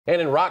And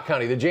in Rock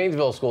County, the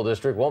Janesville School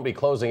District won't be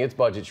closing its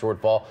budget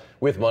shortfall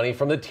with money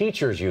from the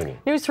teachers union.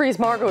 News 3's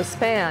Margot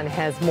Spann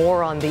has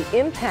more on the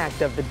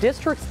impact of the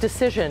district's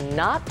decision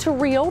not to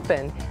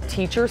reopen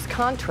teachers'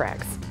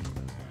 contracts.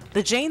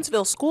 The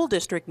Janesville School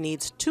District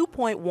needs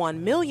 $2.1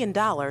 million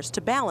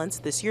to balance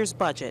this year's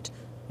budget,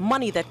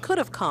 money that could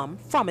have come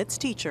from its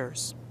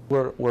teachers.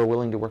 We're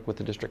willing to work with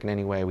the district in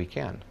any way we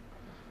can,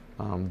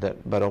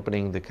 but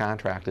opening the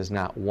contract is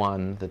not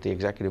one that the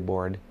executive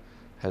board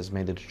has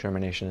made the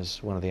determination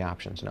is one of the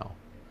options, no.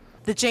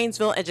 The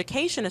Janesville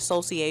Education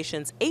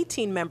Association's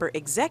 18-member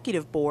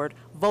executive board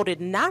voted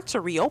not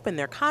to reopen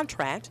their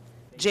contract.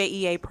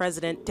 JEA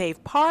President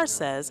Dave Parr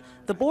says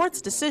the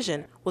board's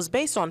decision was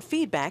based on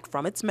feedback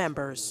from its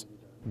members.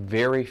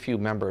 Very few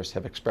members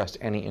have expressed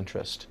any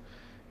interest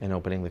in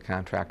opening the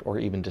contract or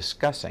even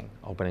discussing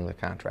opening the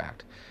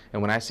contract.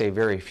 And when I say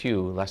very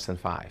few, less than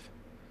 5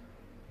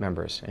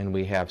 members, and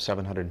we have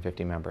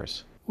 750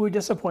 members. We're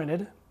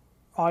disappointed.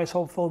 Always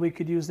hopeful we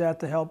could use that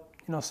to help,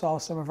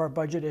 solve some of our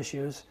budget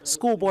issues.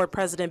 School Board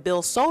President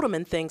Bill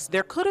Soderman thinks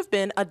there could have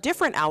been a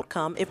different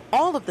outcome if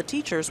all of the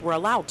teachers were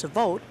allowed to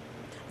vote.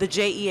 The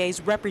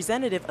JEA's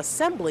representative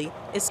assembly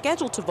is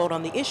scheduled to vote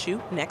on the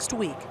issue next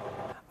week.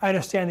 I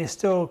understand they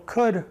still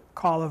could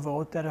call a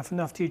vote, that if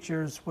enough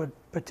teachers would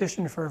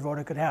petition for a vote,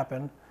 it could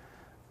happen.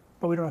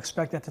 But we don't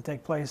expect that to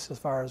take place as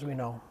far as we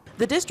know.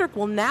 The district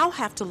will now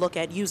have to look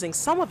at using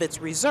some of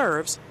its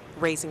reserves,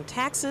 raising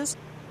taxes,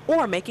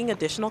 or making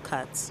additional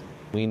cuts.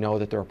 We know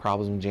that there are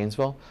problems in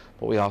Janesville,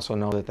 but we also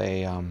know that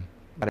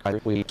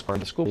we are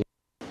the school.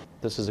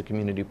 This is a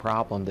community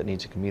problem that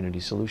needs a community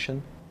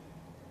solution.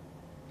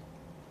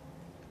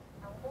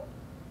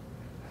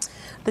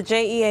 The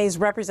JEA's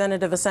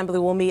representative assembly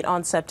will meet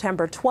on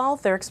September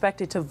 12th. They're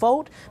expected to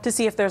vote to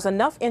see if there's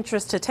enough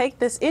interest to take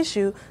this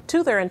issue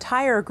to their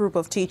entire group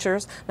of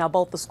teachers. Now,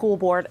 both the school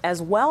board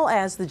as well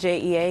as the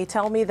JEA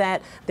tell me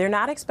that they're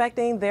not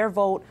expecting their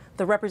vote,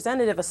 the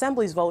representative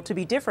assembly's vote, to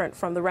be different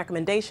from the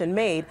recommendation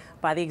made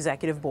by the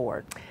executive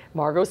board.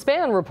 Margot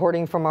Spann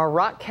reporting from our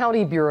Rock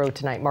County Bureau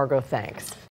tonight. Margot, thanks.